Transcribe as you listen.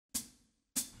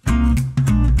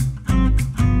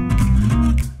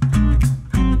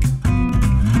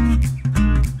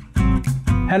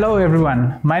Hello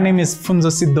everyone, my name is Funzo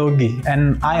Sidogi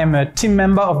and I am a team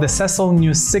member of the Sasol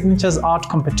New Signatures Art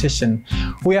Competition.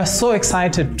 We are so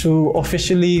excited to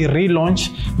officially relaunch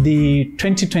the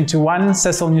 2021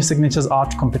 Sasol New Signatures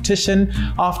Art Competition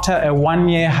after a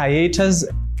one-year hiatus.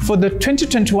 For the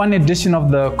 2021 edition of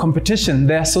the competition,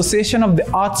 the Association of the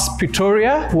Arts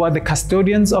Pretoria, who are the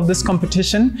custodians of this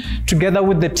competition, together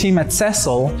with the team at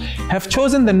Sasol, have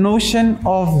chosen the notion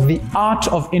of the art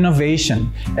of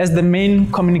innovation as the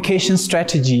main communication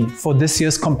strategy for this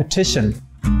year's competition.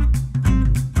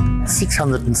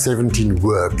 617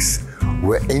 works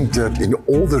were entered in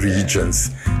all the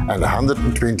regions and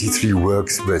 123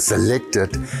 works were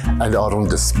selected and are on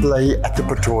display at the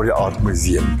Pretoria Art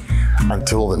Museum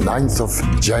until the 9th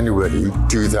of January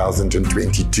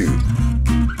 2022.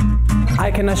 I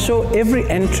can assure every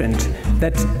entrant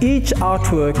that each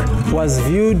artwork was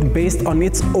viewed based on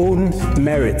its own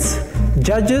merits.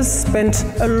 Judges spent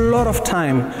a lot of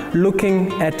time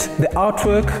looking at the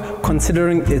artwork,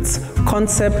 considering its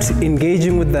concept,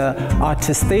 engaging with the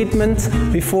artist's statement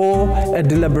before a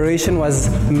deliberation was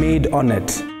made on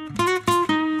it.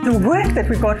 The work that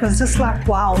we got was just like,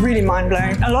 wow, really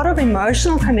mind-blowing. A lot of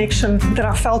emotional connection that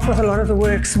I felt with a lot of the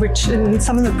works, which in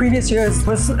some of the previous years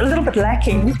was a little bit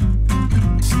lacking.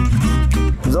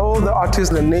 Though the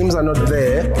artists, the names are not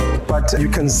there, but you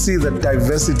can see the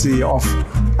diversity of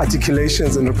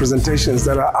articulations and representations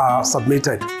that are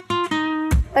submitted.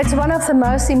 It's one of the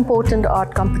most important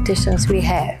art competitions we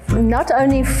have, not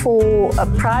only for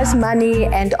prize money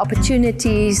and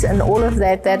opportunities and all of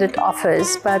that it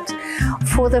offers, but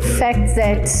for the fact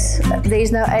that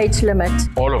there's no age limit.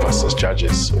 All of us as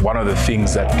judges, one of the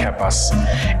things that kept us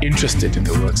interested in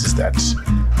the works is that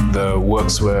the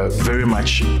works were very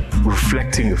much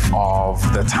reflecting of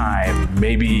the time,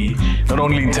 maybe not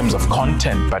only in terms of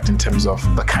content, but in terms of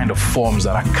the kind of forms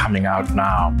that are coming out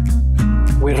now.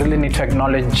 We really need to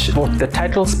acknowledge both the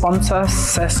title sponsor,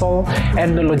 Sasol,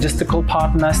 and the logistical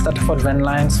partner, Stratford Van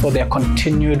Lines, for their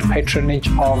continued patronage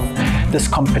of this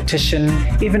competition.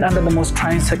 Even under the most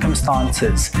trying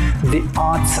circumstances, the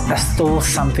arts are still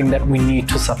something that we need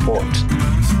to support.